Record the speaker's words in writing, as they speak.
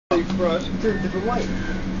Bro, it's a different way.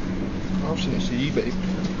 I've seen it, see you, babe.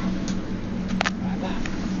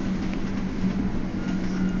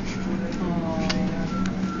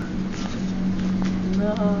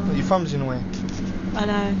 No. Your thumb's in the way. I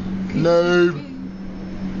know. No.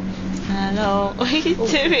 Hello. What are you doing?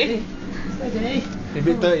 Steady. You're a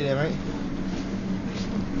bit dirty there, mate.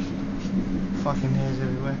 Fucking hairs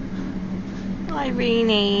everywhere.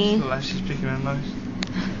 Irene. Looks like she's picking her nose.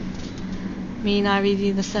 Me and Irene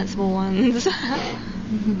do the sensible ones.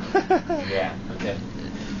 Yeah, okay.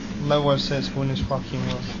 No one's sensible in this fucking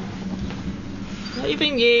world. Not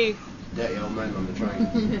even you. Dirty old man on the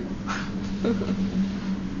train.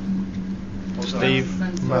 Steve,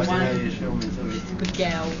 Martin. Good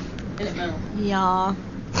girl. Isn't it, Mel? Yeah.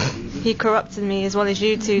 He corrupted me as well as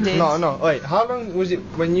you two did. No, wait, how long was it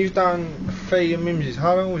when you was down Faye and Mimsey's?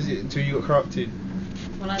 How long was it until you got corrupted?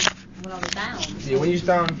 When I was down. Yeah, when you was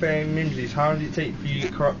down Faye and Mimsey's, how long did it take for you to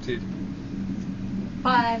get corrupted?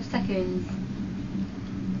 5 seconds.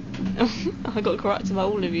 I got corrupted by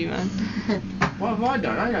all of you, man. What have I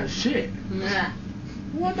done? I ain't done shit. Nah.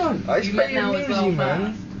 What I done? It's You Faye met and Mel as well Mimsey,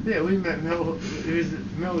 man. Yeah, we met Mel.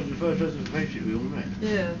 Mel was the first person in the relationship we all met.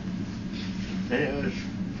 Yeah. Then it was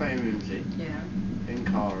Faye and Mimsey. Yeah. Then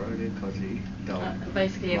Cara, then Cosy, Dom,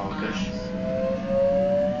 Basically everyone Marcus. else.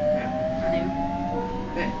 Yeah. And him.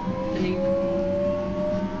 Yeah. And him.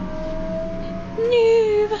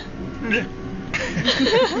 Noob.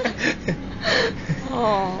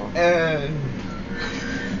 Oh.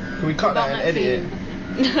 Can we cut that and edit it?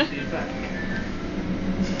 She's back.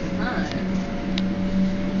 No.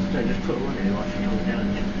 So just put one in while she comes down.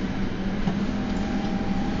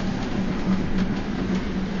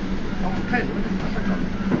 Oh, okay, what the fuck I got?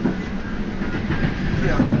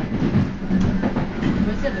 Yeah.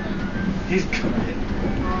 Where's the other one? He's got it.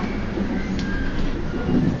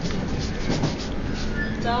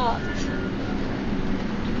 Start.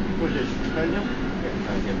 What's this? Podium? Yeah,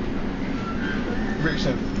 podium.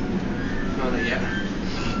 Rickson. Not there yet.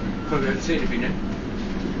 Probably haven't seen it if you know.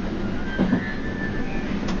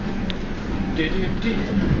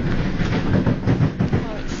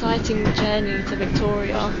 Our exciting journey to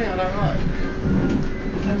Victoria. I think I don't like.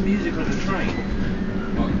 There's no music on the train.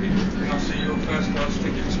 Can I see your first class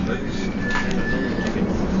tickets, please?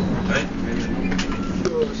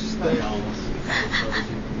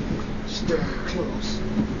 Stay close.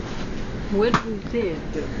 Where did we see it?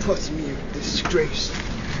 That puts me in disgrace.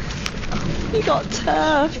 You got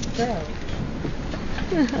turfed.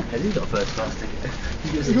 Has he got a first class ticket? He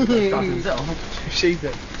gives it first class himself. Shave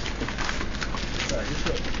it. Sorry, just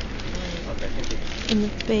look. Okay, thank you. In the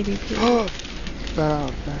baby poo. Oh,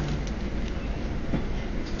 bad.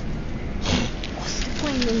 What's the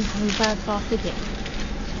point in having a bad fast ticket?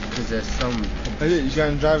 Because there's some... I did, you go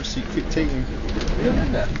in the driver's seat, quick take him. You're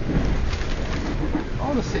in there. I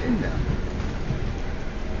want to sit in there.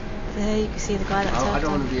 There you can see the guy that's I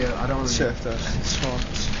don't want to be a... I don't want to be... Chef does.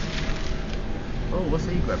 Smart. Oh, what's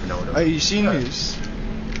he grabbing hold of? Have you seen this?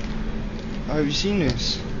 Have you seen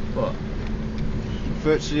this? What?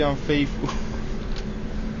 Virtually Unfaithful.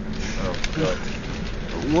 Oh, God.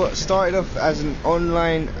 What started off as an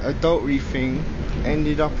online adultery thing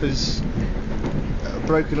ended up as a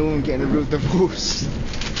broken woman getting a real divorce.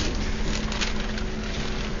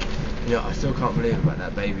 Yeah, I still can't believe about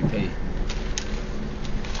that baby P.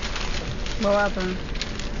 What happened?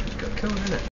 Got killed, innit?